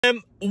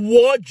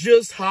What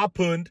just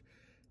happened?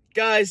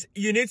 Guys,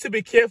 you need to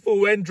be careful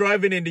when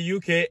driving in the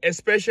UK,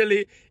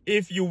 especially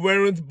if you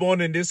weren't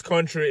born in this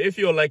country. If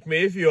you're like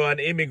me, if you're an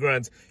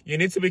immigrant, you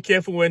need to be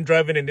careful when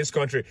driving in this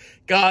country.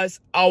 Guys,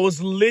 I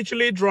was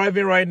literally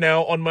driving right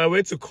now on my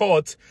way to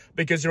court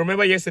because you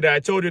remember yesterday I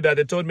told you that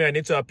they told me I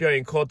need to appear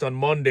in court on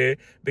Monday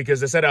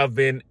because they said I've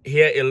been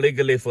here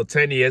illegally for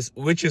 10 years,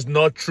 which is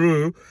not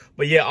true.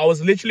 But yeah, I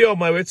was literally on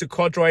my way to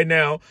court right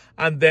now,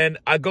 and then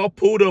I got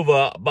pulled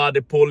over by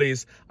the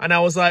police, and I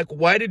was like,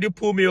 why did you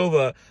pull me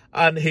over?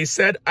 And he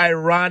said I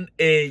ran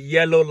a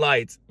yellow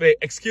light. Wait,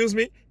 excuse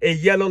me? A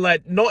yellow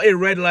light, not a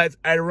red light.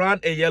 I ran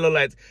a yellow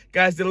light.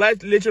 Guys, the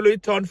light literally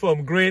turned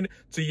from green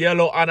to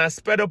yellow, and I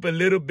sped up a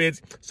little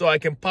bit so I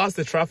can pass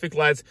the traffic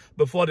lights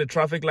before the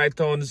traffic light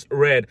turns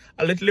red.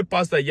 I literally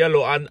passed the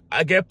yellow and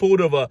I get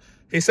pulled over.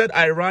 He said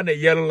I ran a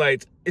yellow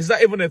light. Is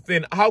that even a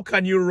thing? How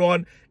can you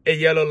run a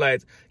yellow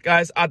light?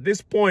 Guys, at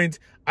this point,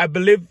 I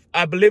believe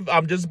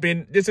I'm just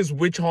being, this is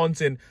witch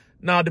hunting.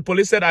 Now, the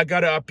police said I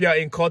gotta appear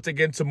in court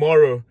again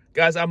tomorrow.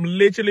 Guys, I'm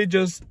literally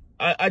just,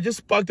 I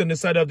just parked on the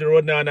side of the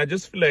road now and I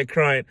just feel like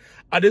crying.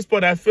 At this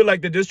point, I feel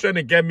like they're just trying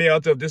to get me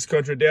out of this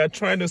country. They are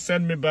trying to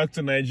send me back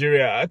to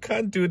Nigeria. I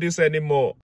can't do this anymore.